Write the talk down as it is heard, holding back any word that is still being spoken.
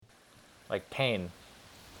Like pain.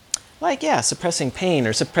 Like, yeah, suppressing pain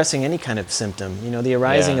or suppressing any kind of symptom. The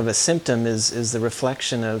arising Yeah. of a symptom is the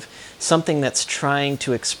reflection of something that's trying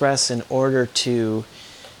to express in order to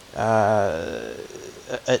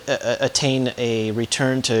attain a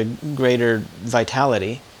return to greater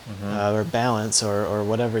vitality Mm-hmm. or balance or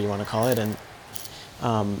whatever you want to call it. And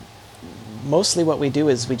mostly what we do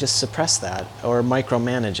is we just suppress that or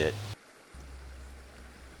micromanage it.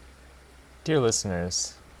 Dear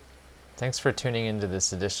listeners, thanks for tuning into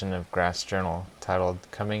this edition of Grass Journal titled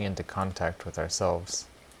Coming into Contact with Ourselves.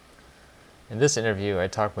 In this interview, I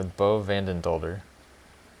talk with Beau Vandendolder.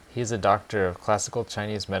 He is a doctor of classical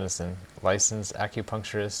Chinese medicine, licensed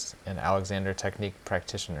acupuncturist, and Alexander Technique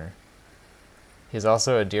practitioner. He is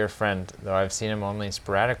also a dear friend, though I've seen him only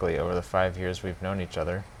sporadically over the 5 years we've known each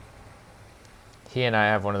other. He and I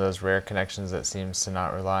have one of those rare connections that seems to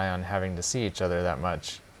not rely on having to see each other that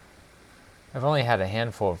much. I've only had a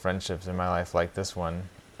handful of friendships in my life like this one,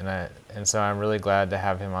 and so I'm really glad to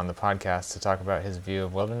have him on the podcast to talk about his view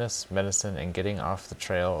of wilderness, medicine, and getting off the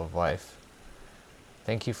trail of life.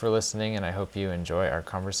 Thank you for listening, and I hope you enjoy our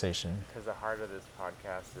conversation. Because the heart of this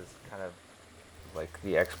podcast is kind of like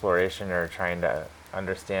the exploration or trying to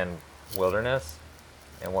understand wilderness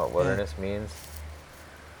and what Yeah. wilderness means.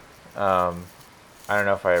 Um, I don't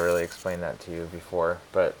know if I really explained that to you before,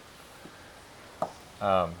 but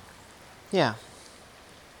um, Yeah.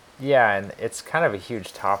 yeah, and it's kind of a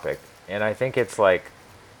huge topic. And I think it's like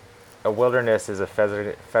a wilderness is a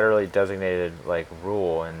federally designated like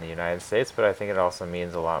rule in the United States, but I think it also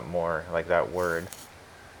means a lot more, like that word.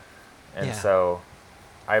 And Yeah. so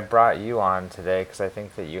I brought you on today because I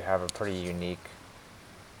think that you have a pretty unique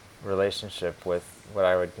relationship with what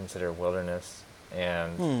I would consider wilderness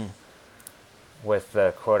and Hmm. with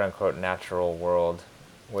the quote unquote natural world,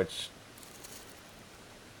 which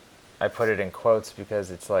I put it in quotes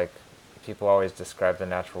because it's like people always describe the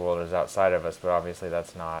natural world as outside of us, but obviously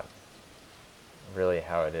that's not really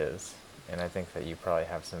how it is. And I think that you probably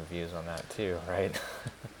have some views on that too, right?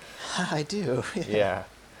 I do. Yeah. Yeah.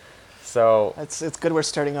 So, It's good we're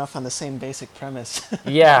starting off on the same basic premise.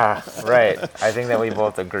 yeah, right. I think that we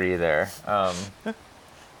both agree there.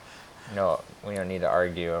 No, we don't need to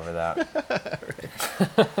argue over that.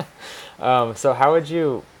 So how would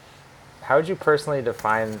you personally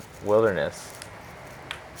define wilderness?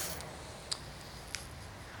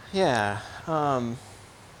 Yeah. I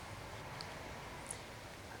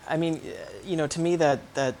mean, to me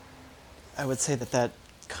that I would say that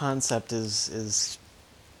concept is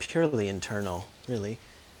purely internal, really.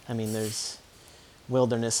 I mean, there's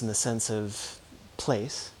wilderness in the sense of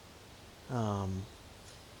place and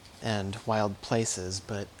wild places,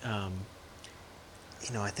 but I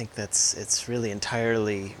think it's really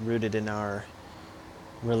entirely rooted in our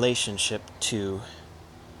relationship to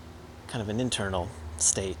kind of an internal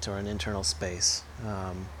state or an internal space,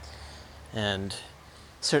 and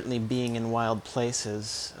certainly being in wild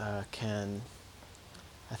places can,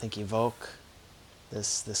 I think, evoke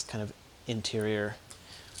this kind of interior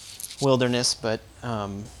wilderness, but I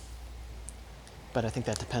think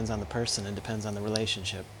that depends on the person and depends on the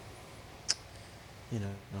relationship. I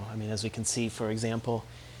mean, as we can see, for example,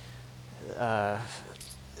 uh,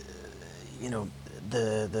 you know,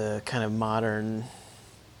 the kind of modern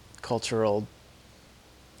cultural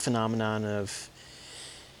phenomenon of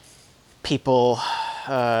people,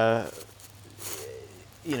 uh,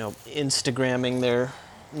 Instagramming their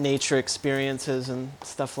nature experiences and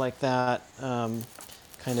stuff like that, kind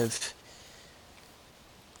of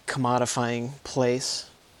commodifying place.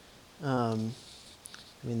 Um,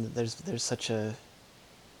 I mean, there's such a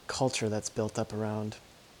culture that's built up around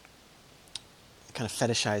kind of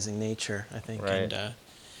fetishizing nature, I think, Right. and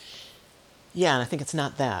yeah, and I think it's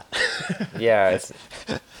not that. Yeah, it's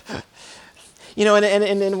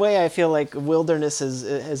And in a way, I feel like wilderness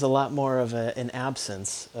is a lot more of an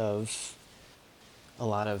absence of a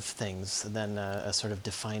lot of things than a sort of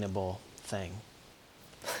definable thing.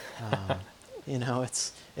 Um,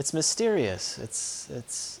 it's mysterious.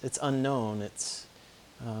 It's unknown.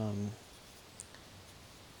 Um,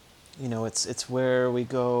 it's where we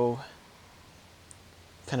go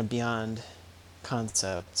kind of beyond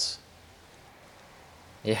concepts.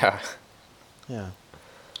 yeah, Yeah.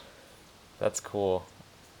 that's cool.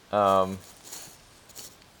 Um,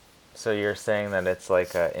 so you're saying that it's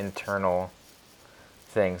like a internal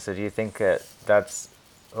thing. So do you think that that's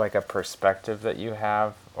like a perspective that you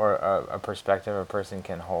have, or a perspective a person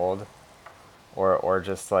can hold, or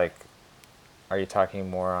just like, are you talking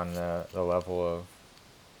more on the level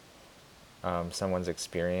of someone's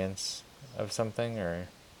experience of something, or?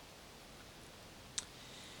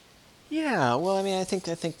 Yeah, well, I mean, I think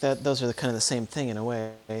that those are the kind of the same thing in a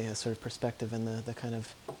way, a sort of perspective and the kind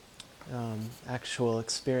of actual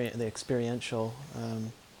experience, the experiential,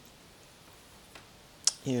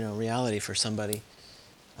 reality for somebody.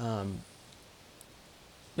 Um,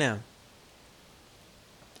 yeah,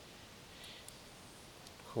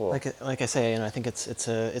 Cool. like I say, I think it's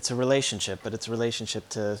a relationship, but it's a relationship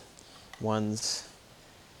to one's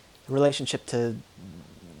a relationship to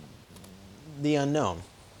the unknown.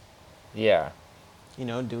 Yeah.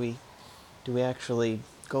 Do we actually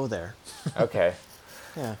go there? Okay.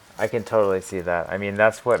 Yeah, I can totally see that. I mean,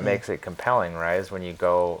 that's what yeah, makes it compelling, right? Is when you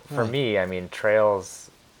go, for right, me, I mean,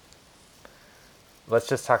 trails, let's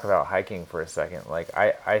just talk about hiking for a second. Like,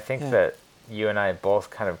 I think yeah, that you and I both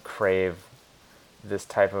kind of crave this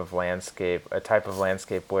type of landscape, a type of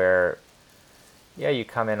landscape where, yeah, you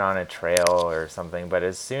come in on a trail or something, but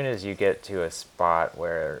as soon as you get to a spot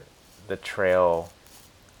where the trail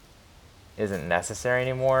isn't necessary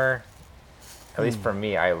anymore, at least hmm. for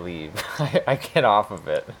me, I leave. I get off of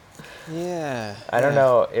it. Yeah, I don't yeah,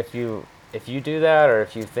 know if you do that or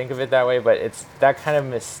if you think of it that way, but it's that kind of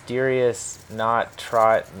mysterious, not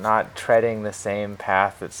treading the same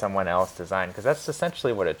path that someone else designed, because that's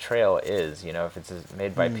essentially what a trail is. If it's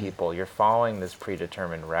made by hmm. people, you're following this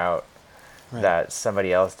predetermined route Right, that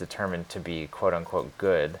somebody else determined to be quote unquote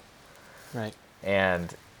good, right,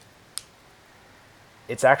 and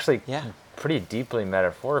it's actually yeah, pretty deeply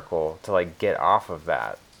metaphorical to like get off of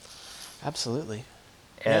that. absolutely,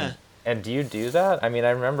 And yeah. and do you do that? I mean,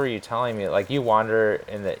 I remember you telling me like you wander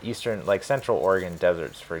in the eastern, like Central Oregon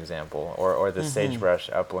deserts, for example, or the Mm-hmm. sagebrush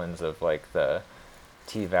uplands of like the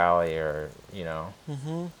T Valley, or.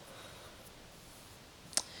 Mm-hmm.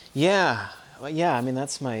 Yeah, well, yeah. I mean,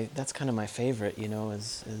 that's kind of my favorite.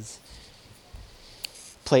 Is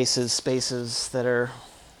places, spaces that are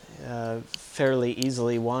fairly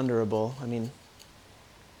easily wanderable. I mean,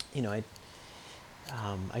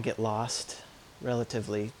 I get lost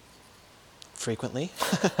relatively frequently,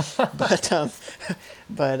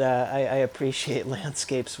 but I appreciate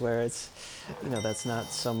landscapes where that's not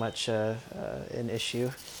so much an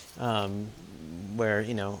issue, um, where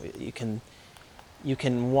you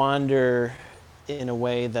can wander in a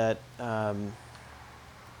way that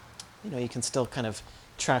you can still kind of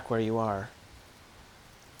track where you are.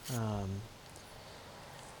 Um,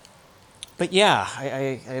 but yeah,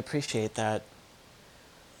 I appreciate that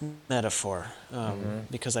metaphor, Mm-hmm.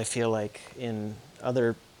 because I feel like in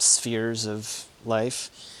other spheres of life,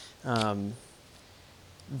 um,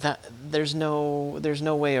 that there's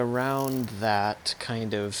no way around that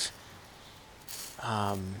kind of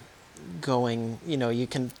going. You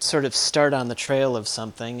can sort of start on the trail of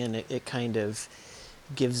something, and it kind of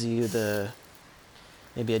gives you the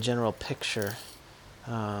maybe a general picture,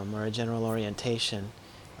 or a general orientation,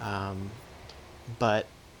 um, but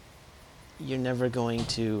you're never going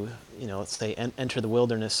to, let's say, enter the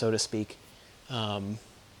wilderness, so to speak, um,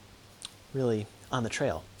 really on the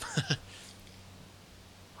trail.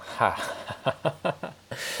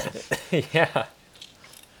 Yeah.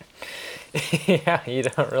 Yeah,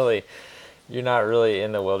 you're not really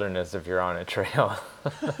in the wilderness if you're on a trail.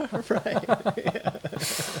 Right.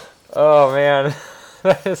 Oh man,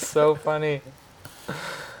 that is so funny.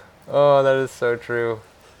 Oh, that is so true.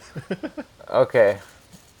 Okay,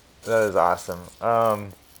 that is awesome.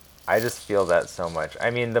 I just feel that so much. I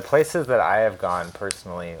mean, the places that I have gone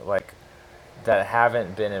personally, like that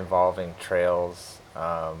haven't been involving trails,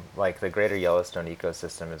 like the Greater Yellowstone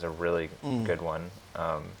ecosystem is a really Mm. good one.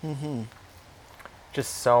 Mm-hmm.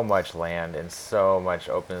 Just so much land and so much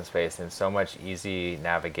open space and so much easy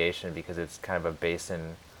navigation because it's kind of a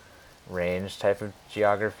basin range type of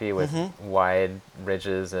geography with Mm-hmm. wide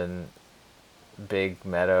ridges and big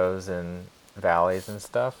meadows and valleys and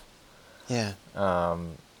stuff. Yeah.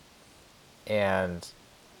 And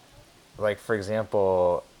like for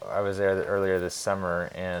example, I was there earlier this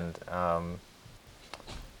summer, and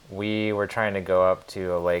we were trying to go up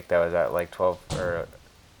to a lake that was at like 12 or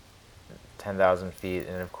 10,000 feet,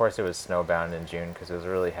 and of course it was snowbound in June because it was a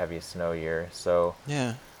really heavy snow year. So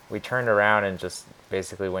Yeah. we turned around and just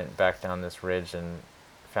basically went back down this ridge and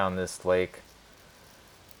found this lake,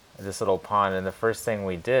 this little pond. And the first thing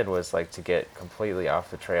we did was like to get completely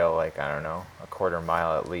off the trail, like I don't know, a quarter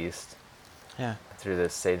mile at least, Yeah. through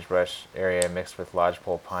this sagebrush area mixed with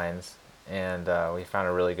lodgepole pines. And we found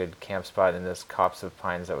a really good camp spot in this copse of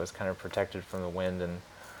pines that was kind of protected from the wind. And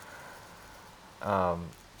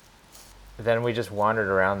then we just wandered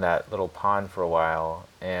around that little pond for a while.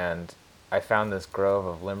 And I found this grove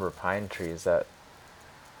of limber pine trees that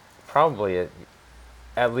probably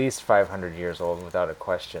at least 500 years old, without a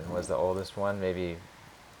question, was the oldest one, maybe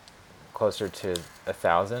closer to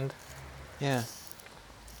 1,000. Yeah.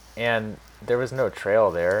 And there was no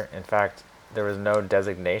trail there. In fact, there was no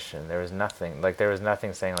designation. There was nothing. Like, there was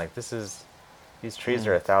nothing saying, like, these trees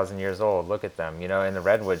are 1,000 years old. Look at them. You know, in the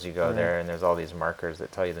redwoods, you go Right. there, and there's all these markers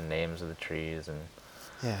that tell you the names of the trees.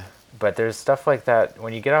 Yeah. But there's stuff like that.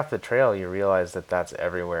 When you get off the trail, you realize that that's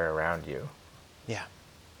everywhere around you. Yeah.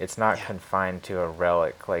 It's not Yeah. confined to a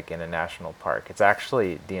relic like in a national park. It's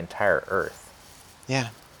actually the entire earth. Yeah.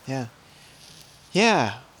 Yeah.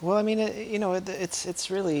 Yeah. Well, I mean,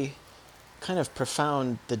 it's really kind of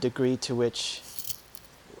profound the degree to which,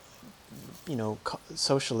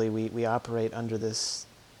 socially we operate under this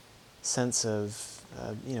sense of,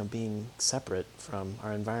 being separate from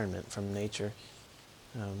our environment, from nature.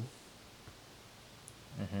 Um,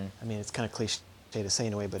 I mean, it's kind of cliche to say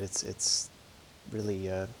in a way, but it's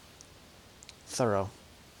really thorough.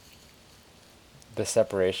 The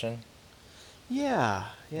separation. Yeah,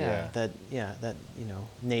 Yeah. that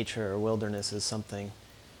nature or wilderness is something,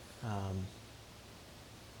 um,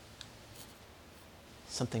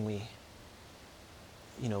 something we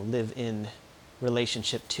live in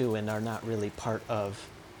relationship to and are not really part of.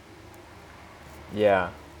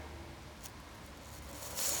 Yeah.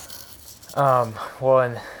 Well,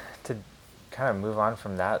 and to kind of move on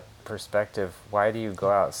from that perspective, why do you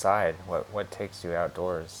go outside? What takes you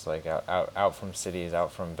outdoors? Like out from cities,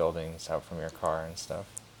 out from buildings, out from your car and stuff.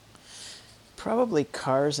 Probably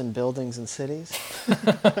cars and buildings and cities.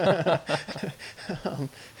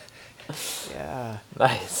 Yeah,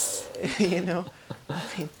 Nice. you know, I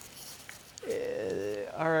mean,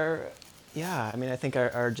 our yeah, I mean, I think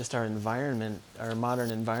our just our environment, our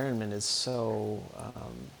modern environment, is so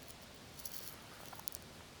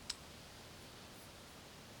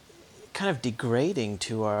kind of degrading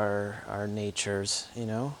to our natures,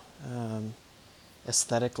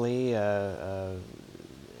 aesthetically, in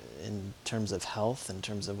terms of health, in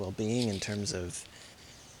terms of well-being, in terms of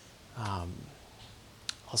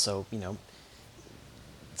also,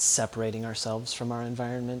 separating ourselves from our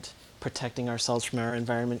environment, protecting ourselves from our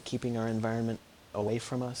environment, keeping our environment away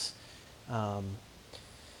from us. Um,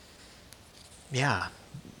 yeah,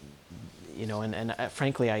 and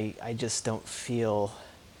frankly, I just don't feel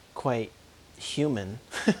quite human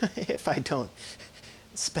if I don't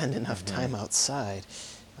spend enough time outside.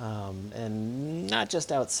 And not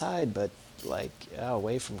just outside, but like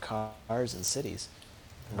away from cars and cities.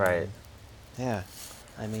 Right. Yeah,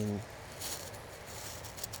 I mean,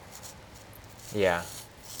 Yeah.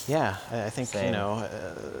 yeah, I think, Same.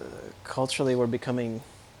 culturally we're becoming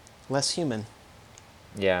less human.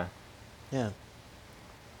 Yeah. Yeah.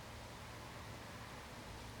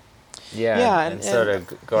 Yeah, Yeah, and so to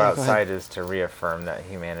go yeah, go ahead. outside is to reaffirm that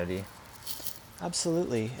humanity.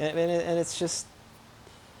 Absolutely. And it's just,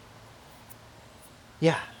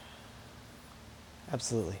 yeah,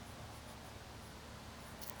 absolutely.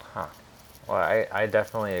 Huh. Well, I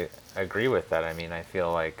definitely agree with that. I mean, I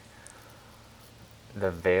feel like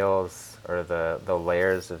the veils or the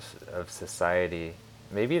layers of society,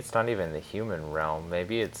 maybe it's not even the human realm,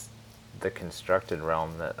 maybe it's the constructed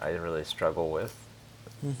realm that I really struggle with,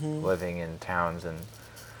 Mm-hmm. living in towns and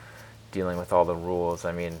dealing with all the rules.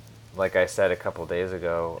 I mean, like I said a couple days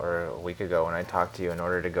ago or a week ago when I talked to you, in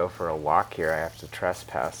order to go for a walk here, I have to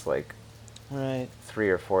trespass like Right, 3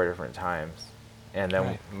 or 4 different times. And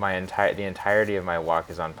then right. the entirety of my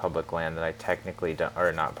walk is on public land that I technically don't,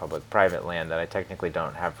 or not public, private land that I technically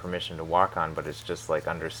don't have permission to walk on, but it's just like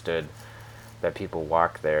understood that people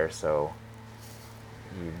walk there, so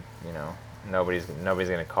you you know nobody's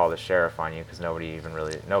going to call the sheriff on you because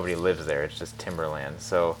nobody lives there. It's just timberland.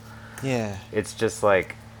 So Yeah. it's just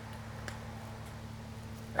like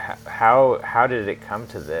how did it come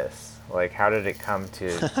to this? Like, how did it come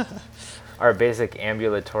to our basic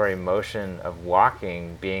ambulatory motion of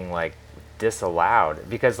walking being like disallowed?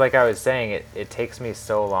 Because like I was saying, it takes me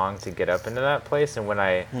so long to get up into that place, and when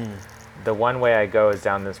the one way I go is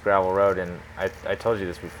down this gravel road, and I told you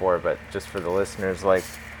this before, but just for the listeners, like,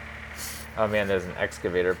 oh man, there's an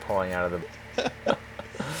excavator pulling out of the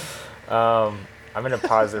I'm gonna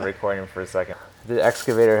pause the recording for a second. The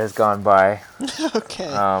excavator has gone by.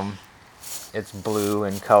 Okay. It's blue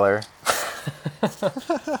in color,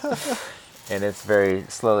 and it's very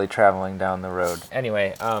slowly traveling down the road.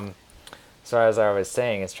 Anyway, so as I was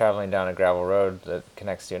saying, it's traveling down a gravel road that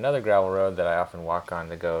connects to another gravel road that I often walk on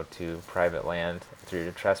to go to private land through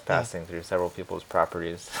Yeah. trespassing through several people's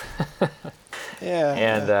properties. Yeah,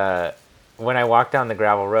 And yeah. when I walk down the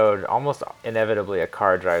gravel road, almost inevitably a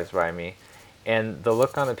car drives by me, and the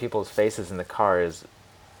look on the people's faces in the car is,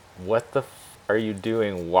 "What the are you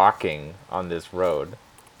doing walking on this road?"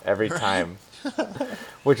 Every Right. time.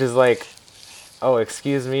 which is like, oh,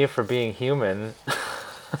 excuse me for being human.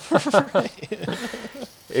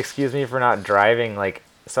 Excuse me for not driving. Like,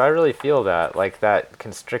 so I really feel that, like, that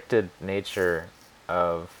constricted nature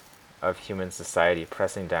of human society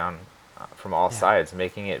pressing down from all Yeah. sides,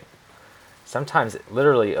 making it sometimes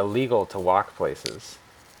literally illegal to walk places.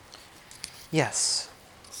 Yes.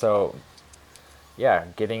 So yeah,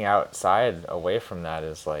 getting outside away from that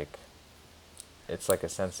is like, it's like a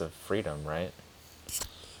sense of freedom, right?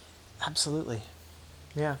 Absolutely.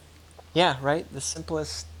 Yeah. Yeah, right? The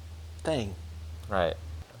simplest thing. Right.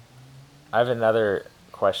 I have another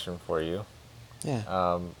question for you,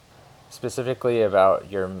 Yeah. specifically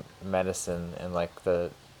about your medicine and like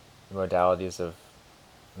the modalities of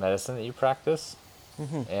medicine that you practice.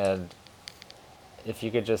 And if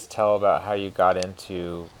you could just tell about how you got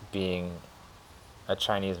into being a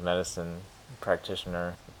Chinese medicine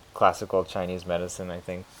practitioner, classical Chinese medicine, I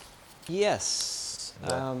think. Yes.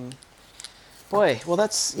 That Boy, well,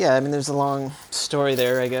 that's, yeah, I mean, there's a long story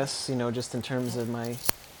there, I guess, just in terms of my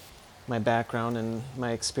background and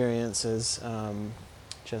my experiences,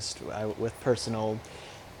 with personal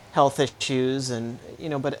health issues, and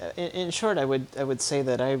but in short, I would say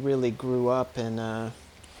that I really grew up in an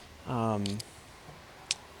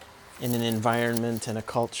environment and a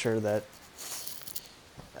culture that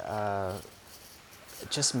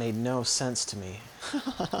just made no sense to me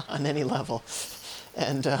on any level,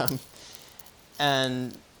 and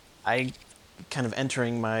and I kind of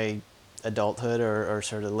entering my adulthood, or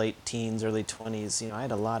sort of late teens, early 20s, I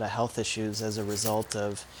had a lot of health issues as a result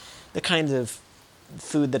of the kind of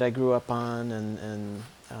food that I grew up on, and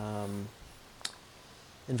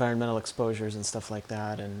environmental exposures and stuff like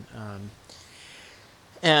that,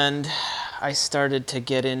 and I started to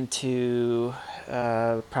get into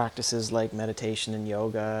practices like meditation and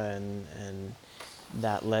yoga, and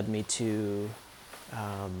that led me to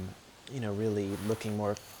really looking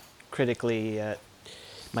more critically at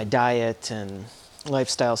my diet and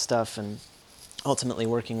lifestyle stuff, and ultimately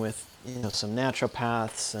working with some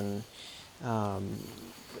naturopaths,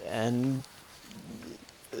 and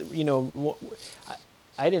you know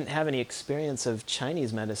I didn't have any experience of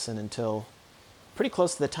Chinese medicine until pretty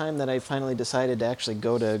close to the time that I finally decided to actually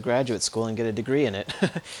go to graduate school and get a degree in it.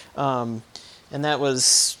 um, and that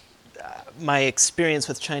was my experience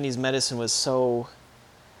with Chinese medicine was so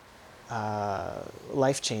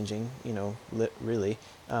life changing, really,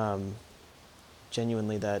 um,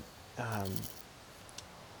 genuinely, that um,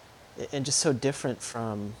 and just so different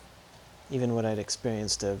from even what I'd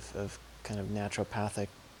experienced of kind of naturopathic,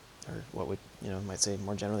 or what we might say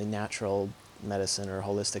more generally natural medicine or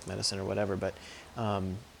holistic medicine or whatever. But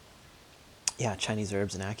yeah, Chinese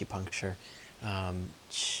herbs and acupuncture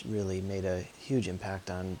really made a huge impact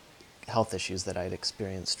on health issues that I'd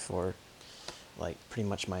experienced for like pretty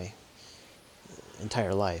much my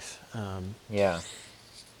entire life. yeah,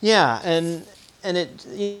 Yeah, and it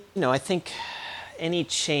I think any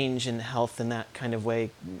change in health in that kind of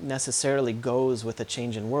way necessarily goes with a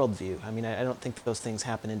change in worldview. I mean, I don't think those things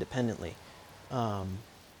happen independently. Um,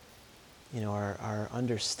 our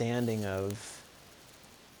understanding of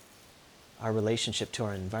our relationship to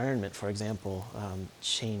our environment, for example,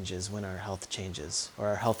 changes when our health changes, or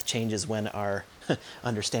our health changes when our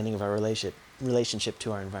understanding of our relationship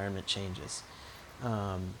to our environment changes.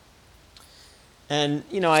 Um, and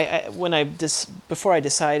when before I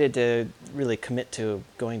decided to really commit to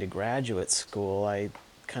going to graduate school, I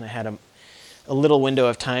kind of had a little window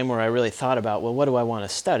of time where I really thought about, well, what do I want to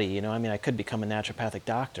study? I mean, I could become a naturopathic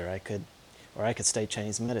doctor. Or I could study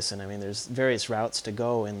Chinese medicine. I mean, there's various routes to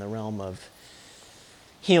go in the realm of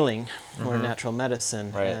healing or natural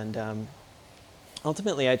medicine. right. And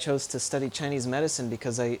ultimately, I chose to study Chinese medicine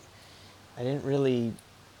because I didn't really,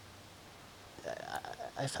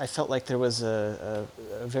 I felt like there was a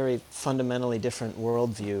very fundamentally different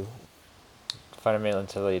worldview.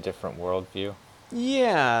 Fundamentally different worldview.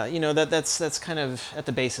 Yeah, that's kind of at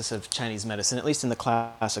the basis of Chinese medicine, at least in the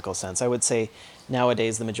classical sense. I would say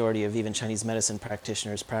nowadays the majority of even Chinese medicine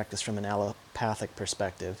practitioners practice from an allopathic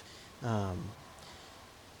perspective,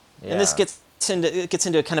 and this Yeah, gets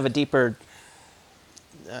into kind of a deeper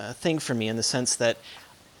thing for me, in the sense that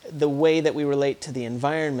the way that we relate to the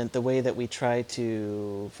environment, the way that we try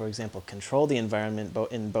to, for example, control the environment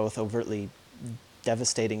in both overtly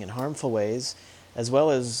devastating and harmful ways, as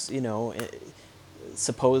well as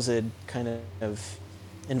supposed kind of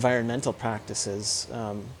environmental practices,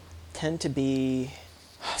 tend to be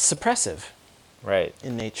suppressive right.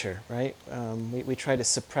 in nature, right? We try to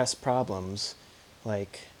suppress problems,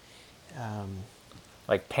 like,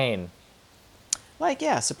 Like pain. like,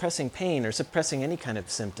 yeah, suppressing pain or suppressing any kind of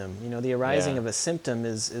symptom. The arising Yeah. of a symptom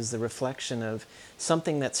is the reflection of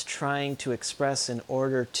something that's trying to express in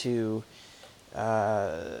order to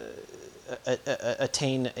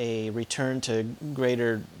attain a return to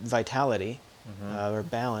greater vitality, Mm-hmm. or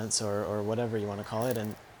balance, or whatever you want to call it.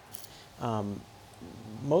 And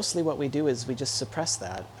mostly what we do is we just suppress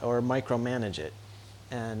that or micromanage it.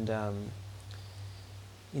 And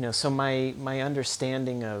so my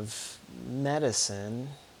understanding of medicine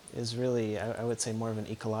is really, I would say, more of an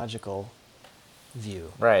ecological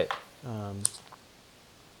view. Right. Um,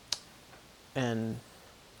 and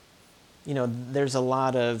there's a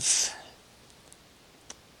lot of,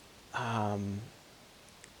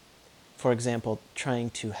 for example, trying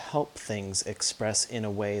to help things express in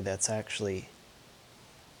a way that's actually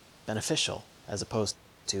beneficial as opposed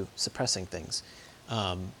to suppressing things.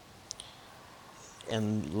 Um,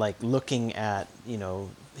 and like looking at,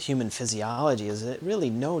 human physiology, is it really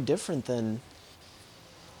no different than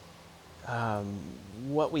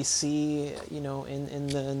what we see, in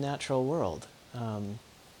the natural world.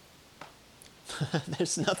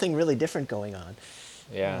 There's nothing really different going on.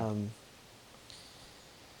 Yeah. Um,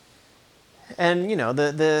 and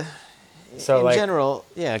the So in like, general,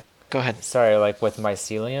 yeah. Go ahead. sorry, like with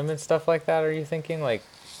mycelium and stuff like that, are you thinking like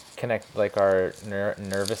connect like our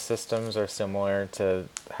nervous systems are similar to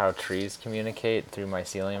how trees communicate through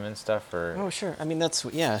mycelium and stuff, or Oh, sure. I mean, that's,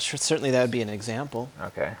 yeah, sure, certainly that would be an example.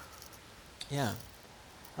 okay. Yeah.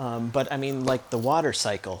 But I mean, like the water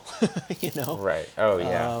cycle, you know, Right. Oh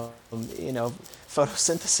yeah. you know,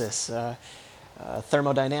 photosynthesis,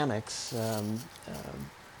 thermodynamics,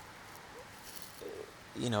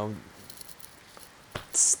 you know,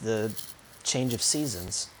 it's the change of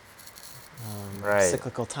seasons, Right.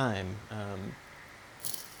 cyclical time.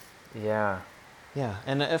 Yeah. Yeah,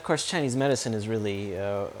 and of course, Chinese medicine is really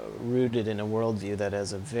rooted in a worldview that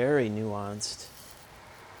has a very nuanced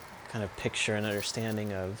kind of picture and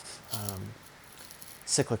understanding of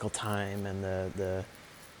cyclical time and the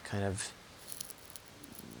kind of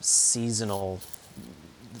seasonal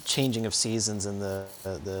changing of seasons and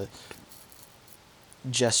the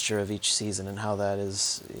gesture of each season and how that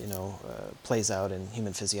is, plays out in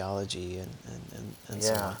human physiology and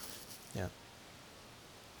so Yeah. on. Yeah.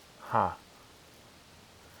 Huh.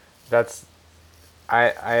 That's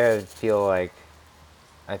I feel like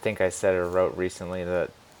I think I said or wrote recently that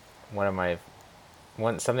one of my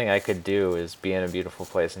one something I could do is be in a beautiful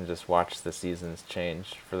place and just watch the seasons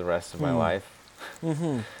change for the rest of my Hmm. life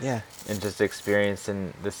Mm-hmm. Yeah. and just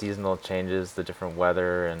experiencing the seasonal changes, the different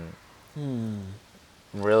weather, and Hmm.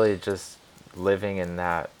 really just living in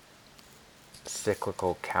that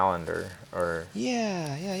cyclical calendar or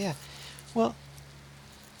Yeah. Yeah. Yeah. Well,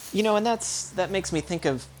 and that makes me think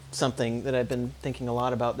of something that I've been thinking a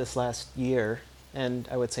lot about this last year, and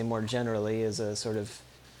I would say more generally as a sort of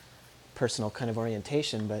personal kind of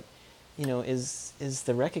orientation, but is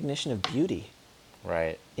the recognition of beauty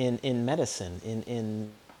right. in medicine,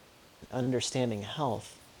 in understanding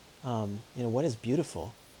health. What is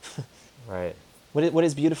beautiful? Right. What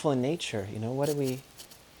is beautiful in nature? What do we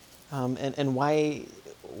and why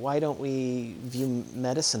don't we view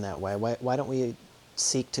medicine that way? Why don't we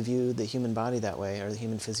seek to view the human body that way or the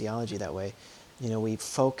human physiology that way? We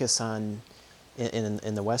focus on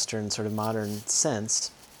in the Western sort of modern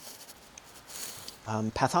sense,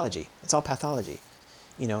 pathology. It's all pathology.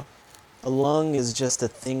 You know, a lung is just a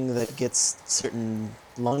thing that gets certain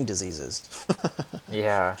lung diseases.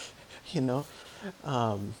 Yeah. you know,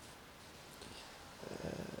 um,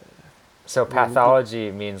 So we, we,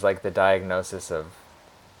 pathology means like the diagnosis of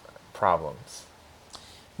problems.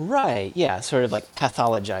 right? Yeah, sort of like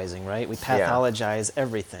pathologizing, right? We Yeah. pathologize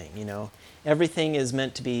everything. Everything is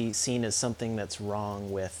meant to be seen as something that's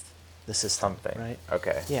wrong with the system, Something. right?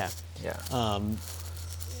 Okay. Yeah, Yeah.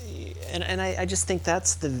 and I just think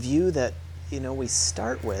that's the view that we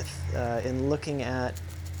start with in looking at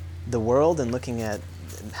the world and looking at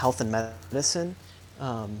health and medicine.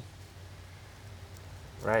 Um,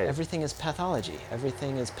 Right. Everything is pathology.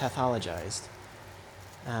 Everything is pathologized,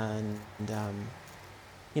 and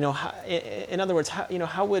in other words,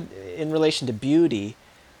 how would, in relation to beauty,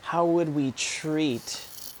 how would we treat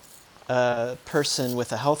a person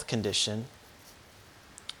with a health condition,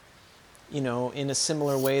 in a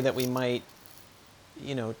similar way that we might,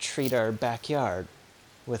 treat our backyard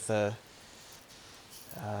with an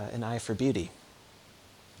eye for beauty,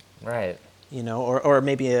 Right. or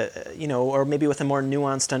maybe or maybe with a more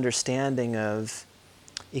nuanced understanding of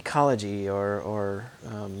ecology or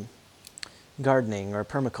gardening or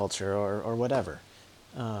permaculture or whatever.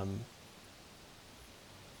 Um,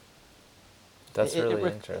 That's It, it, really re-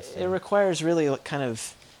 it interesting. requires really kind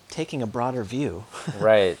of taking a broader view.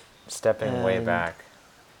 Right. Stepping way And back.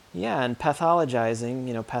 yeah, and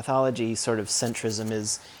pathologizing, pathology sort of centrism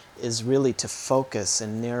is really to focus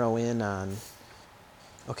and narrow in on,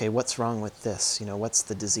 okay, what's wrong with this? What's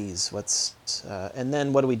the disease? And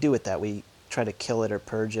then what do we do with that? We try to kill it or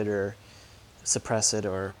purge it or suppress it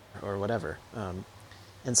or whatever.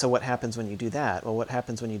 And so what happens when you do that? Well, what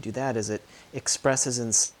happens when you do that is it expresses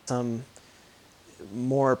in some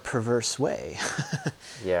more perverse way,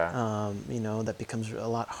 Yeah. that becomes a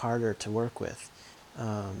lot harder to work with.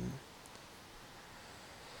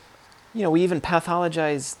 We even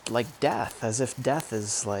pathologize like death, as if death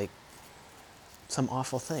is like some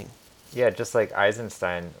awful thing. Yeah, just like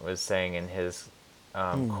Eisenstein was saying in his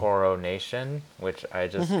Mm. coronation, which I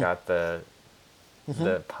just Mm-hmm. got Mm-hmm.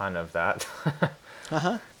 the pun of that. Uh-huh.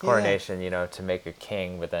 Yeah, yeah. Coronation, to make a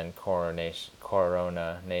king, but then coronation,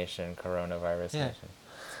 corona nation, coronavirus Yeah. nation.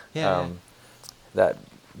 Yeah, yeah. Um, that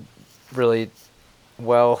really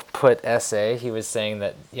well put essay. He was saying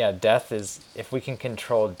that, yeah, death is, if we can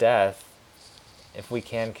control death, if we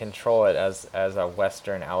can control it as a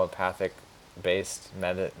Western allopathic based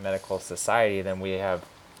medical society, then we have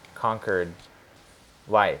conquered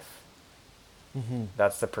life. Mm-hmm.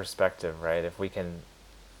 That's the perspective, right? If we can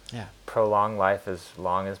Yeah. prolong life as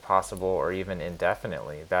long as possible or even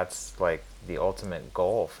indefinitely, that's like the ultimate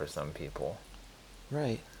goal for some people,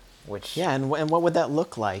 Right. which, Yeah, and what would that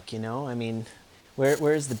look like, I mean,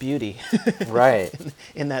 where's the beauty right.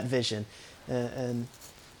 in that vision? And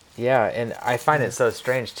Yeah, and I find yeah. it so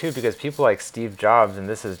strange too because people like Steve Jobs, and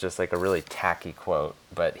this is just like a really tacky quote,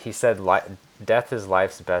 but he said, "Death is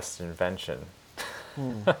life's best invention."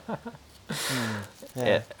 Mm. Mm.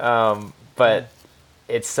 Yeah. Yeah. But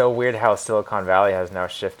it's so weird how Silicon Valley has now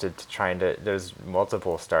shifted to trying to. There's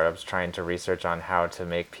multiple startups trying to research on how to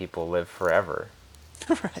make people live forever.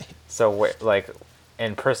 Right. So like,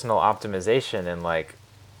 and personal optimization and like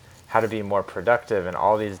how to be more productive and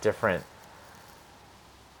all these different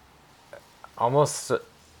almost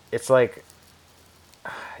it's like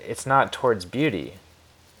it's not towards beauty,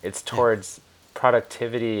 it's Yeah. towards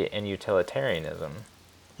productivity and utilitarianism.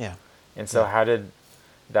 Yeah. And so Yeah. how did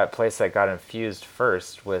that place that got infused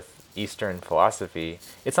first with Eastern philosophy,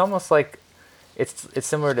 it's almost like it's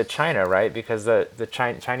similar to China, right? Because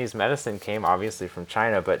Chinese medicine came obviously from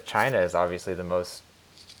China, but China is obviously the most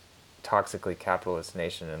toxically capitalist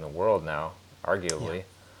nation in the world now, Yeah. arguably.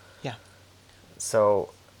 Yeah. So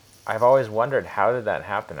I've always wondered, how did that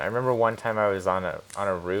happen? I remember one time I was on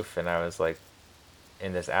a roof and I was like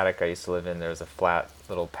in this attic I used to live in. There was a flat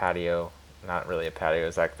little patio, not really a patio. It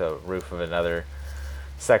was like the roof of another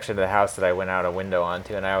section of the house that I went out a window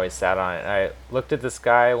onto, and I always sat on it. And I looked at the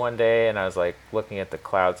sky one day, and I was like looking at the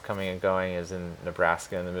clouds coming and going. As in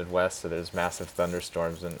Nebraska in the Midwest, so there's massive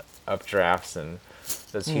thunderstorms and updrafts and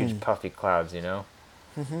those huge Mm. puffy clouds.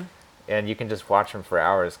 Mm-hmm. And you can just watch them for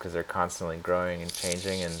hours because they're constantly growing and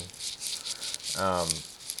changing.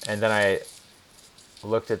 And then I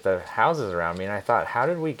looked at the houses around me, and I thought, how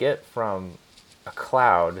did we get from a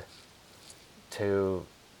cloud to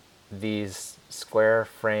these square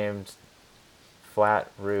framed, flat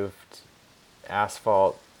roofed,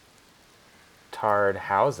 asphalt tarred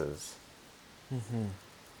houses? Mm-hmm.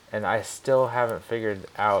 And I still haven't figured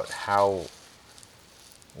out how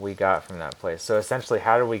we got from that place. So essentially,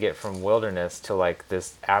 how do we get from wilderness to like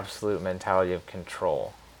this absolute mentality of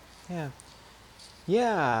control? Yeah.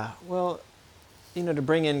 Yeah. Well, to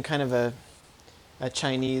bring in kind of a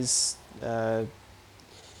Chinese, a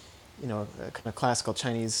kind of classical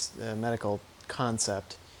Chinese medical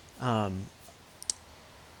concept. Um,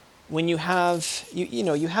 when you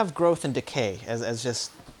have growth and decay as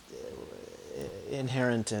just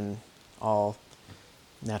inherent in all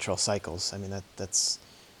natural cycles. I mean that's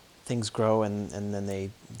things grow and then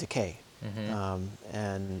they decay, Mm-hmm.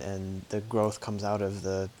 and the growth comes out of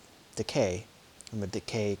the decay, and the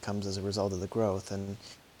decay comes as a result of the growth. And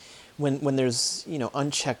when there's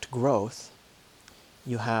unchecked growth,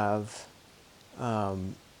 you have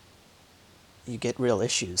you get real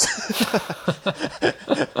issues.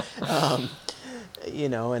 um,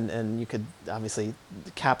 and you could obviously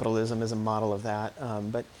capitalism is a model of that,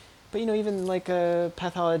 but even like a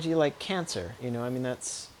pathology like cancer, I mean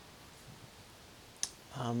that's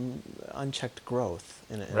unchecked growth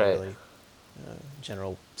in a Right. really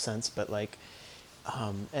general sense, but like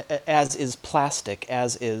as is plastic,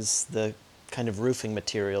 as is the kind of roofing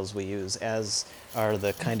materials we use, as are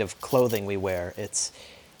the kind of clothing we wear. It's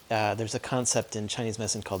there's a concept in Chinese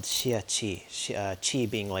medicine called xia qi, qi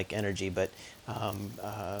being like energy, but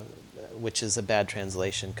which is a bad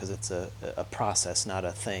translation because it's a process, not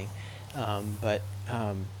a thing. But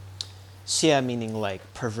xia meaning like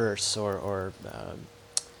perverse or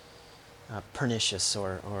pernicious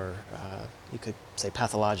or you could say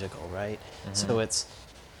pathological, right? Mm-hmm. So it's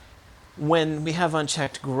when we have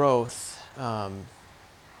unchecked growth,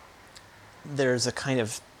 there's a kind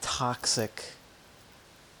of toxic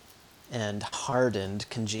and hardened,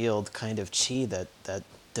 congealed kind of chi that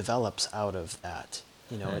develops out of that.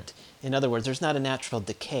 Hmm. In other words, there's not a natural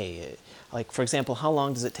decay. Like, for example, how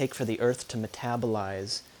long does it take for the earth to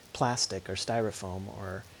metabolize plastic or styrofoam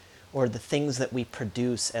or the things that we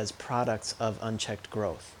produce as products of unchecked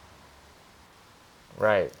growth?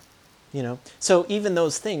 Right. So even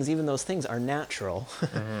those things are natural.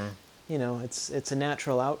 Mm-hmm. It's a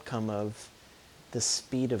natural outcome of the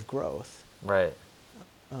speed of growth. Right.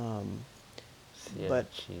 Um, Yeah, but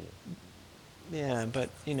chi. yeah, but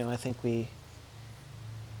I think we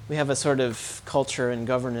have a sort of culture and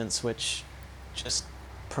governance which just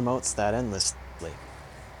promotes that endlessly.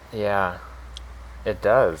 Yeah, it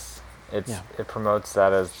does. Yeah, It promotes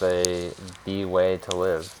that as the way to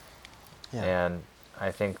live. yeah, And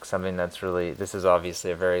I think something that's really, this is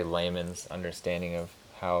obviously a very layman's understanding of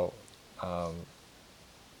how,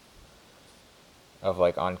 of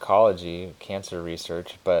like oncology, cancer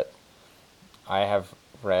research, but I have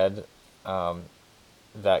read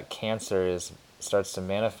that cancer is starts to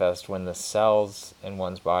manifest when the cells in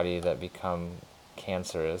one's body that become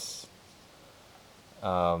cancerous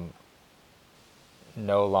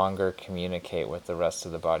no longer communicate with the rest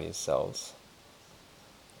of the body's cells.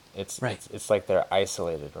 right. It's like they're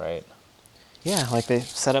isolated, right? Yeah, like they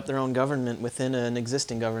set up their own government within an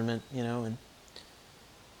existing government, and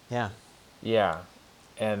yeah, Yeah.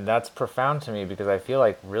 And that's profound to me because I feel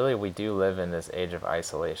like really we do live in this age of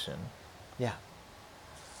isolation. yeah,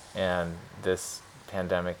 And this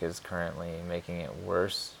pandemic is currently making it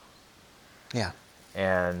worse. yeah,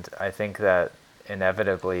 And I think that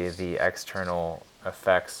inevitably the external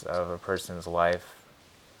effects of a person's life,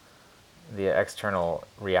 the external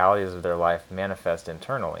realities of their life manifest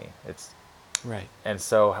internally. It's right. and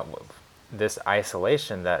so this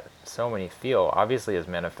isolation that so many feel obviously is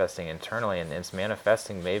manifesting internally, and it's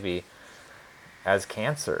manifesting maybe as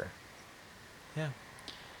cancer. Yeah,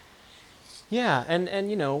 yeah, and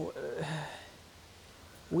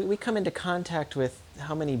we come into contact with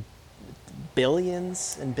how many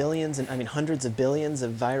billions and billions and I mean hundreds of billions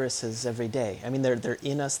of viruses every day. I mean they're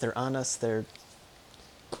in us, they're on us, they're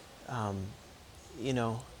you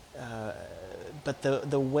know, uh, but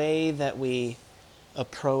the way that we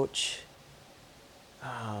approach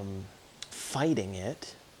fighting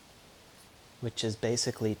it, which is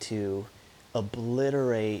basically to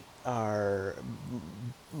obliterate our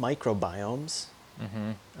microbiomes,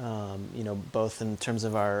 Mm-hmm. both in terms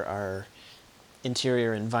of our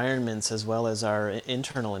interior environments as well as our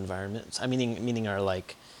internal environments. I meaning our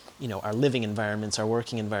like, our living environments, our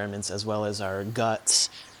working environments, as well as our guts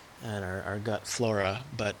and our gut flora.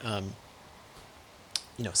 But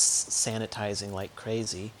sanitizing like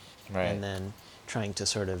crazy, Right. and then trying to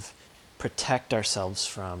sort of protect ourselves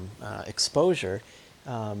from exposure.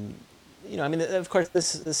 Um, I mean, of course,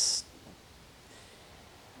 this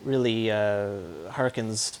really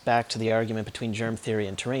harkens back to the argument between germ theory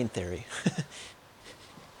and terrain theory.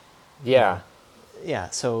 you Yeah. know, yeah.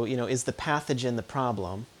 So is the pathogen the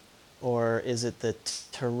problem, or is it the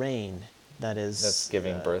terrain that That's is,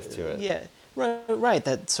 giving birth to it. yeah, right, right,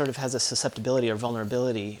 that sort of has a susceptibility or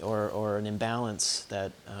vulnerability or an imbalance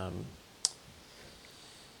that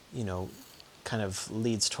you know, kind of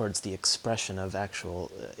leads towards the expression of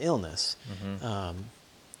actual illness. Mm-hmm. Um,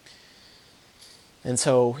 and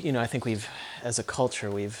so, I think as a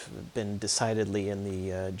culture, we've been decidedly in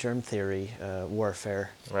the germ theory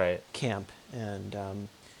warfare Right. camp, and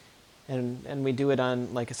we do it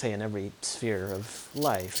on, like I say, in every sphere of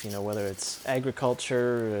life. Whether it's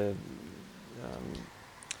agriculture,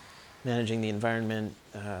 managing the environment,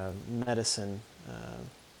 medicine,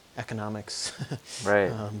 economics.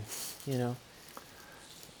 Right. um, you know,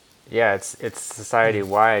 Yeah, it's society yeah.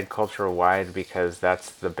 wide, cultural wide, because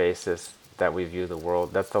that's the basis that we view the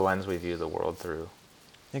world. That's the lens we view the world through.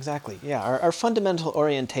 Exactly. Yeah. Our fundamental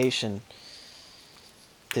orientation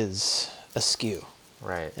is askew.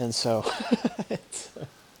 Right. And so, it's,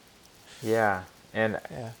 Yeah.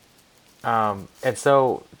 yeah. And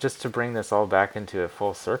so just to bring this all back into a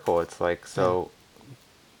full circle, it's like Yeah. so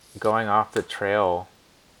going off the trail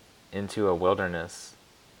into a wilderness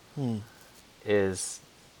Hmm. is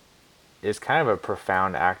is kind of a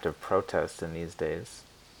profound act of protest in these days,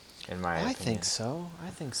 in my I think opinion. so.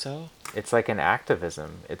 I think so. It's like an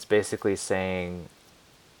activism. It's basically saying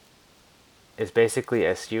is basically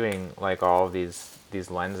eschewing like all of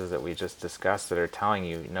these lenses that we just discussed that are telling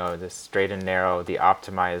you, no, this straight and narrow, the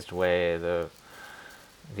optimized way,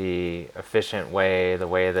 the efficient way, the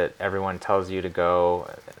way that everyone tells you to go,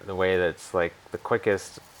 the way that's like the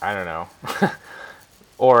quickest, I don't know,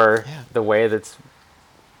 or Yeah. the way that's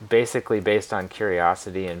basically based on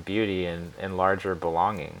curiosity and beauty and larger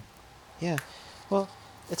belonging. Yeah. Well,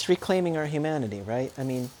 it's reclaiming our humanity, right? I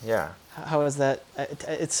mean, Yeah, how is that?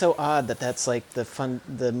 It's so odd that that's like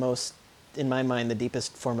the most, in my mind, the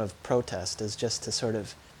deepest form of protest is just to sort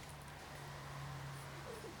of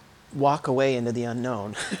walk away into the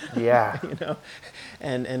unknown, yeah, you know,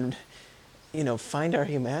 and find our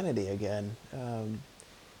humanity again.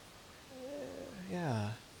 Yeah,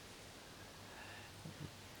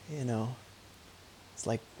 you know, it's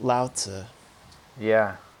like Lao Tzu,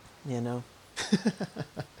 yeah, you know,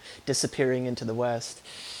 disappearing into the West.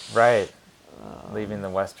 right. Leaving the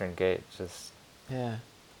Western Gate, just Yeah,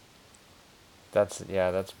 that's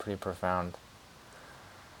yeah, that's pretty profound.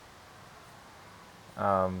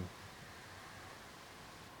 Um,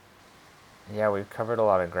 yeah, we've covered a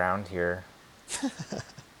lot of ground here.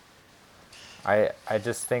 I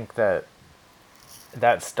just think that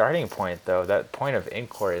that starting point, though, that point of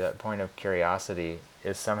inquiry, that point of curiosity,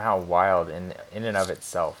 is somehow wild in and of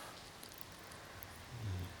itself.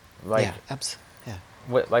 yeah, Like yeah,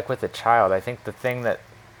 like with a child, I think the thing that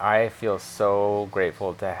I feel so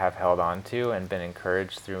grateful to have held on to and been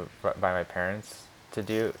encouraged through by my parents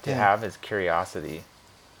to yeah, have is curiosity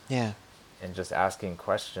yeah, and just asking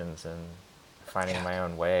questions and finding yeah. my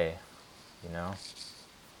own way, you know?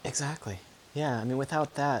 Exactly. Yeah, I mean,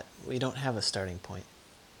 without that, we don't have a starting point.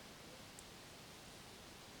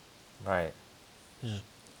 Right. Yeah.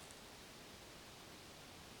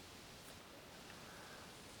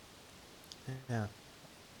 Yeah.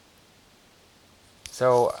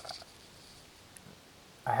 So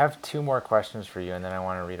I have two more questions for you, and then I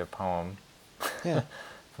want to read a poem Yeah.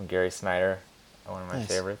 from Gary Snyder, one of my Nice.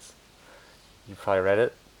 favorites. You probably read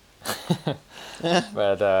it, Yeah.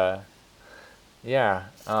 but yeah.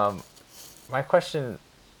 My question: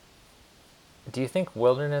 do you think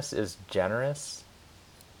wilderness is generous,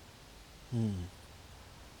 Hmm.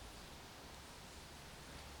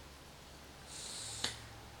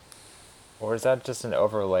 or is that just an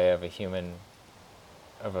overlay of a human,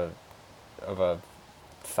 of a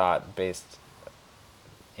thought-based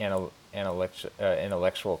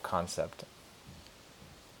intellectual concept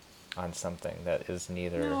on something that is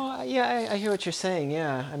neither? No, yeah, I hear what you're saying.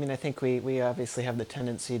 Yeah, I mean, I think we obviously have the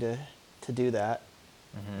tendency to do that,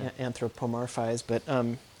 Mm-hmm. anthropomorphize, but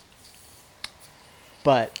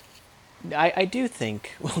I do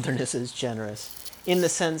think wilderness is generous in the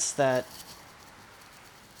sense that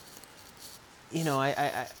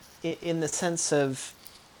in the sense of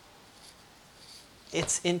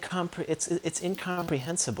it's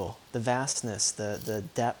incomprehensible, the vastness, the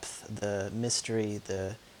depth, the mystery,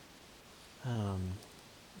 um,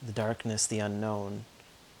 the darkness, the unknown.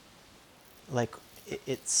 Like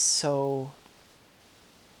it's so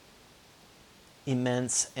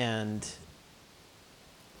immense and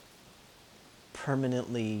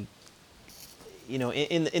permanently,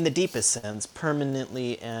 in the deepest sense,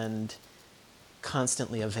 permanently and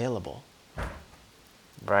constantly available.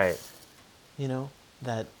 Right. You know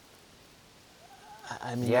that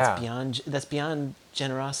I mean Yeah. that's beyond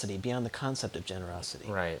generosity, beyond the concept of generosity.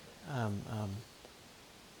 Right. Um, um,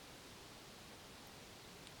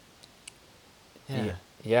 Yeah. yeah,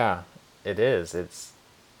 Yeah. It is.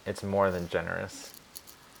 It's more than generous.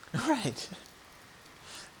 right.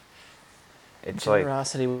 It's like,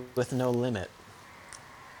 Generosity with no limit.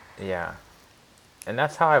 yeah. And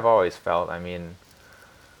that's how I've always felt. I mean,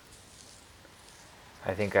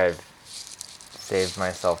 I think I've saved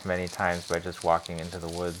myself many times by just walking into the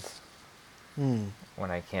woods Hmm.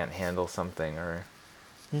 when I can't handle something or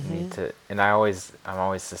need Mm-hmm. to. And I'm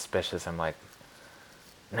always suspicious. I'm like,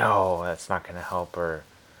 no, that's not going to help, or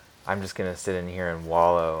I'm just going to sit in here and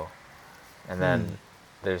wallow. And Hmm. then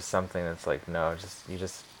there's something that's like, no, you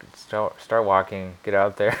just start walking, get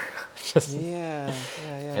out there. just Yeah.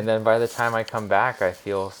 Yeah. Yeah. And then by the time I come back, I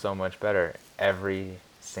feel so much better every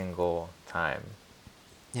single time.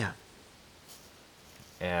 Yeah.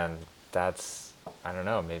 And that's, I don't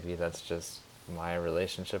know, maybe that's just my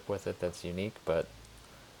relationship with it that's unique, but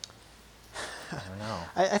I don't know.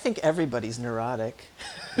 I think everybody's neurotic,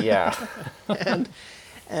 Yeah. and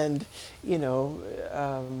and you know,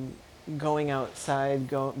 um, going outside,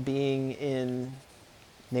 being in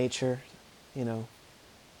nature, you know,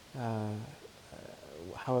 uh,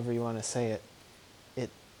 however you want to say it, it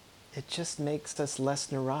it just makes us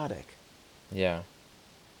less neurotic. Yeah.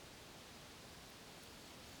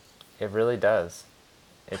 It really does.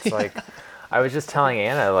 It's like, I was just telling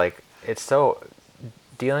Anna, like, it's so,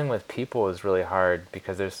 dealing with people is really hard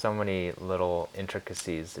because there's so many little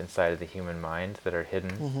intricacies inside of the human mind that are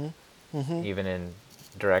hidden, Mm-hmm. Mm-hmm. even in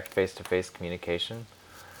direct face-to-face communication.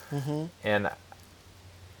 Mm-hmm. And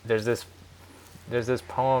there's this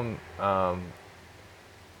poem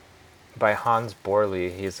by Hans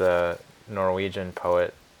Borli. He's a Norwegian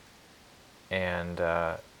poet, and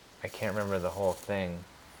I can't remember the whole thing.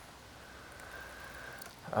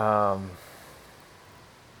 Um,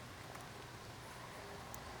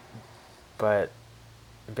 but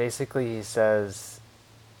basically, he says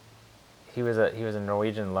he was a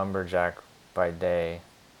Norwegian lumberjack by day.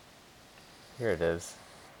 Here it is.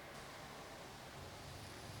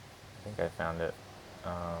 I think I found it.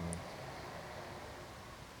 Um,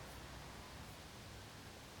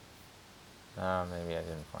 Maybe I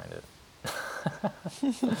didn't find it.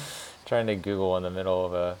 Trying to Google in the middle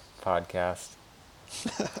of a podcast.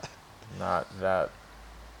 Not that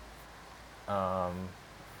um,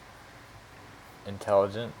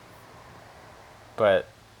 intelligent. But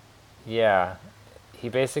yeah, he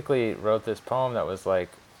basically wrote this poem that was like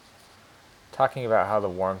talking about how the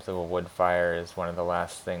warmth of a wood fire is one of the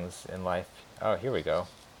last things in life. Oh, here we go.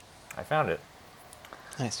 I found it.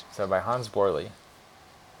 Nice. So by Hans Borli.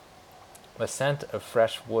 The scent of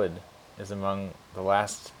fresh wood is among the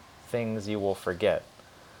last things you will forget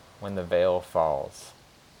when the veil falls.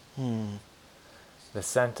 Hmm. The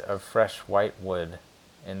scent of fresh white wood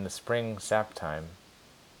in the spring sap time,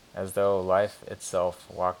 as though life itself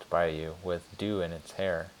walked by you with dew in its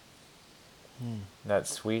hair. Hmm. That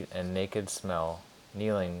sweet and naked smell,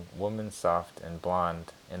 kneeling woman soft and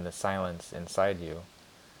blonde in the silence inside you,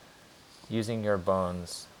 using your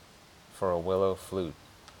bones for a willow flute.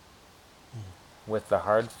 With the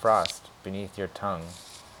hard frost beneath your tongue,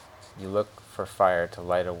 you look for fire to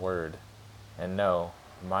light a word, and know,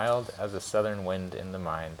 mild as a southern wind in the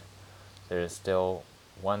mind, there is still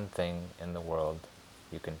one thing in the world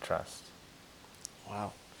you can trust.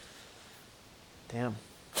 Wow. Damn.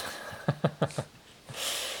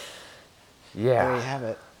 There you Yeah. have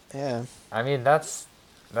it. Yeah. I mean, that's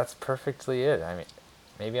perfectly it. I mean,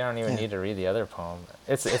 maybe I don't even Yeah. need to read the other poem.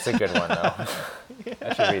 It's a good one though.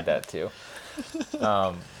 I should read that too.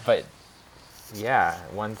 But yeah,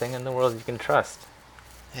 one thing in the world you can trust.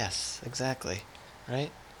 Yes, exactly.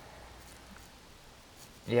 Right?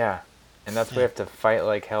 Yeah. And that's why we Yeah. have to fight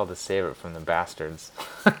like hell to save it from the bastards.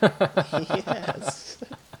 Yes.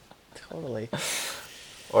 Totally.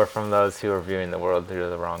 Or from those who are viewing the world through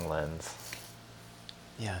the wrong lens.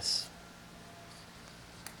 Yes.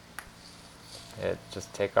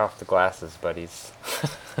 Just take off the glasses, buddies.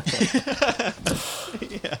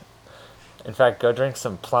 Yeah. In fact, go drink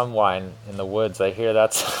some plum wine in the woods. I hear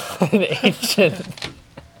that's an ancient.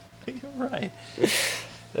 You're right.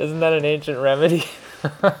 Isn't that an ancient remedy?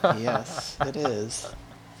 Yes, it is.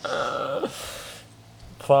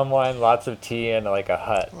 Plum wine, lots of tea, and like a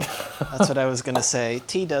hut. That's what I was going to say.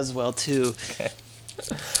 Tea does well too Okay.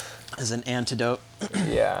 as an antidote.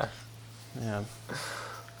 Yeah. Yeah.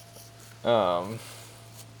 Um.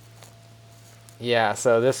 Yeah.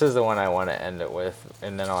 So this is the one I want to end it with,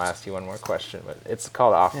 and then I'll ask you one more question. But it's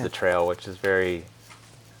called "Off Yeah. the Trail," which is very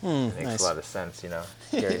it makes a Nice. lot of sense. Gary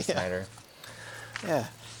Yeah. Snyder. Yeah.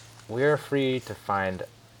 We are free to find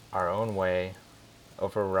our own way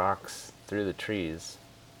over rocks, through the trees,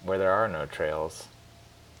 where there are no trails.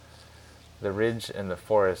 The ridge and the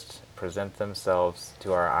forest present themselves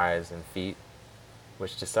to our eyes and feet,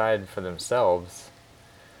 which decide for themselves,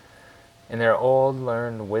 in their old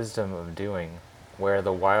learned wisdom of doing, where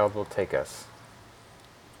the wild will take us.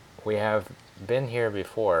 We have been here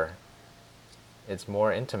before. It's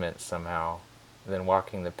more intimate somehow than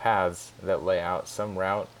walking the paths that lay out some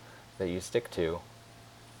route that you stick to.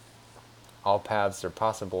 All paths are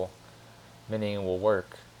possible. Many will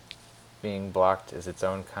work. Being blocked is its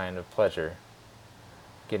own kind of pleasure.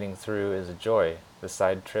 Getting through is a joy. The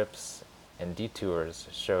side trips and detours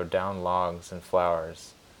show down logs and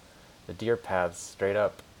flowers. The deer paths straight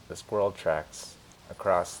up, the squirrel tracks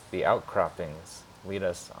across the outcroppings lead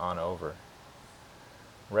us on over.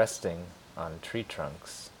 Resting on tree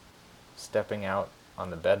trunks, stepping out on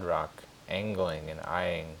the bedrock, angling and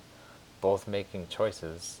eyeing, both making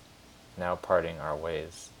choices, now parting our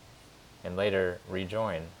ways. And later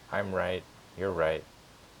rejoin. I'm right, you're right.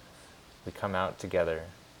 We come out together.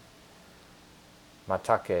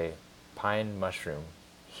 Matake, pine mushroom,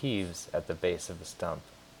 heaves at the base of the stump.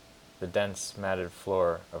 The dense matted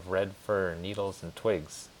floor of red fir, needles and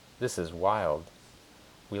twigs. This is wild.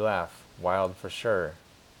 We laugh, wild for sure,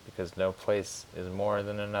 because no place is more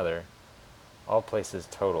than another. All places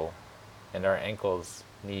total. and our ankles,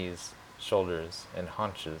 knees, shoulders, and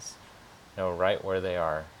haunches know right where they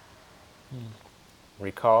are. Mm.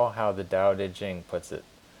 Recall how the Tao Te Ching puts it.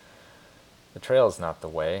 The trail is not the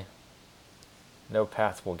way. No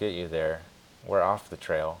path will get you there. We're off the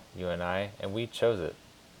trail, you and we chose it.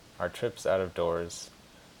 Our trips out of doors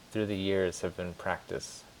through the years have been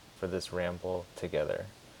practice for this ramble together,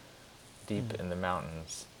 deep Mm. in the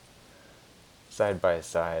mountains, side by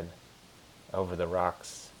side, over the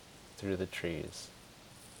rocks, through the trees.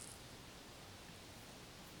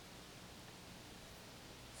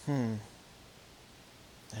 Hmm.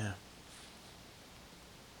 Yeah.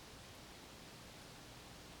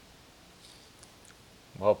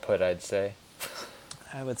 Well put, I'd say.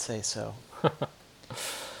 I would say so.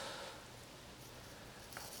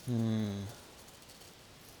 Hmm.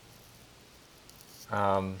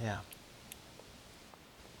 Um, Yeah.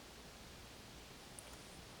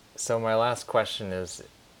 so my last question is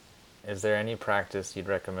there any practice you'd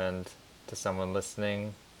recommend to someone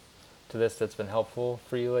listening to this that's been helpful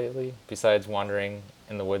for you lately, besides wandering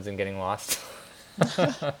in the woods and getting lost?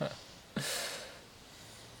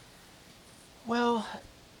 Well,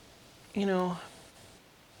 you know,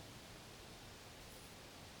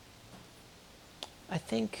 I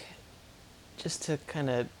think just to kind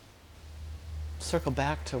of circle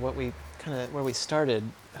back to what we kind of where we started.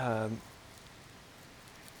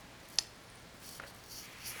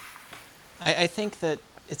 I think that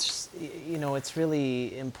it's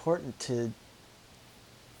really important to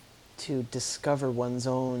discover one's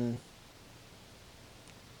own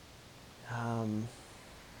um,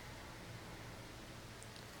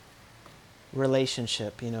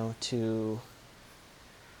 relationship, to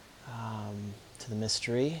the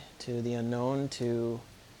mystery, to the unknown, to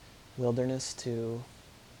wilderness, to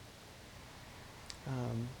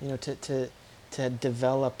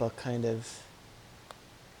develop a kind of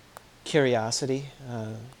curiosity,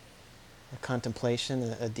 a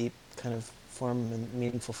contemplation, a deep kind of form and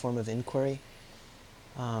meaningful form of inquiry.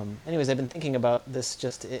 Anyways, I've been thinking about this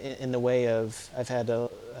just in the way of I've had as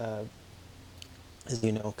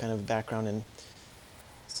you know, kind of background in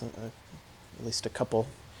at least a couple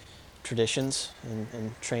traditions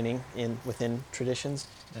and training in within traditions,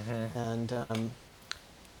 Mm-hmm. and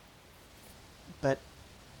but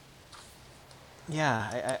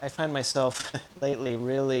yeah, I find myself lately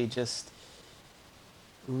really just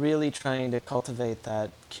really trying to cultivate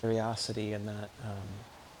that curiosity and that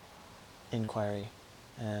inquiry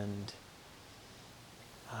and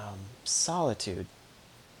solitude.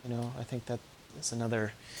 I think that is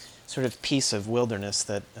another sort of piece of wilderness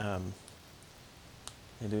that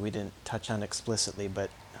maybe we didn't touch on explicitly, but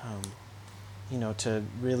to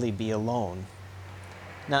really be alone.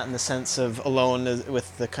 Not in the sense of alone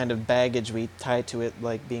with the kind of baggage we tie to it,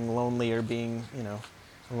 like being lonely or being,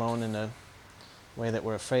 alone in a way that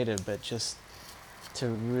we're afraid of, but just to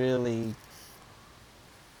really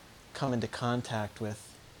come into contact with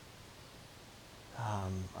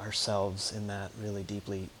ourselves in that really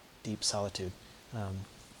deep solitude. Um,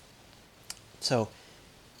 so,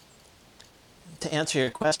 to answer your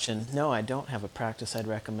question, no, I don't have a practice I'd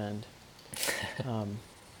recommend. Um,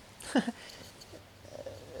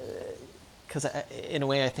 because in a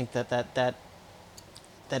way I think that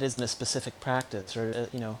isn't a specific practice, or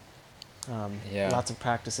Yeah. lots of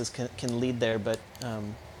practices can lead there, but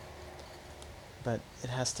it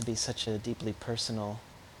has to be such a deeply personal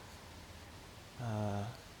uh,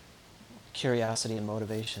 curiosity and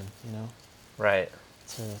motivation, Right.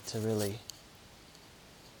 to really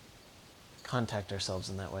contact ourselves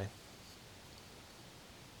in that way.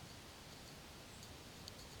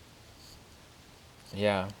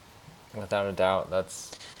 Yeah. Without a doubt,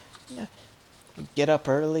 that's. Yeah, get up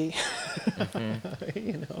early, Mm-hmm.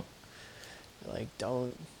 you know, like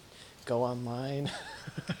don't go online,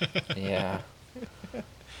 Yeah.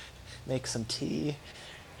 make some tea,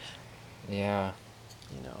 Yeah.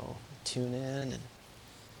 tune in and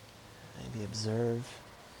maybe observe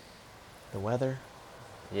the weather.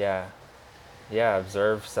 Yeah. Yeah.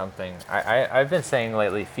 Observe something. I've been saying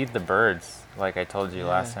lately, feed the birds. Like I told you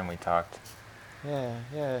last Yeah, time we talked.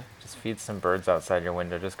 yeah. Just feed some birds outside your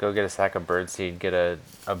window. Just go get a sack of birdseed, get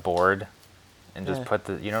a board, and just Yeah, put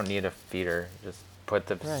the. You don't need a feeder. Just put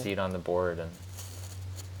the right. seed on the board and.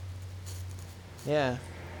 Yeah,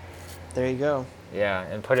 there you go. Yeah,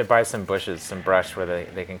 and put it by some bushes, some brush where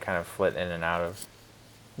they can kind of flit in and out of.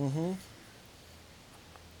 Mm-hmm.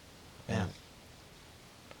 Yeah. And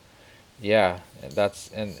yeah,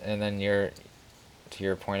 and then to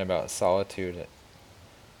your point about solitude.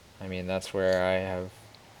 I mean, that's where I have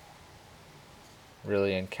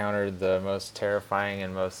really encountered the most terrifying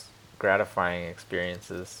and most gratifying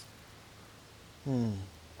experiences. Hmm.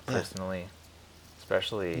 Yeah. personally,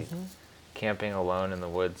 especially Mm-hmm. camping alone in the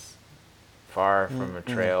woods, far from a Mm-mm.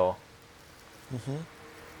 trail, Mm-hmm.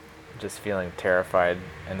 just feeling terrified,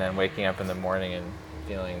 and then waking up in the morning and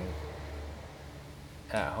feeling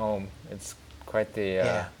at home. It's quite the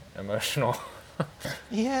Yeah. emotional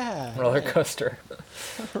Yeah. roller Right. coaster.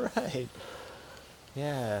 Right.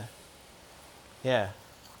 Yeah. Yeah.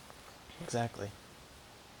 Exactly.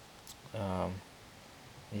 Um,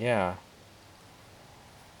 yeah.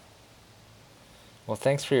 Well,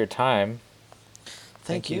 thanks for your time.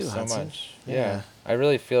 Thank Thank you you, so Hudson. much. Yeah, Yeah. I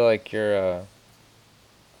really feel like you're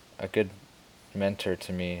a good mentor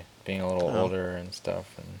to me, being a little Oh. older and stuff.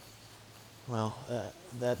 And Well,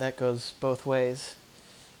 that goes both ways.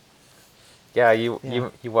 yeah, you Yeah.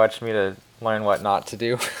 you you watched me to learn what not to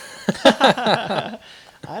do.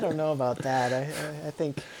 I don't know about that. I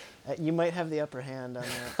think you might have the upper hand on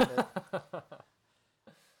that, but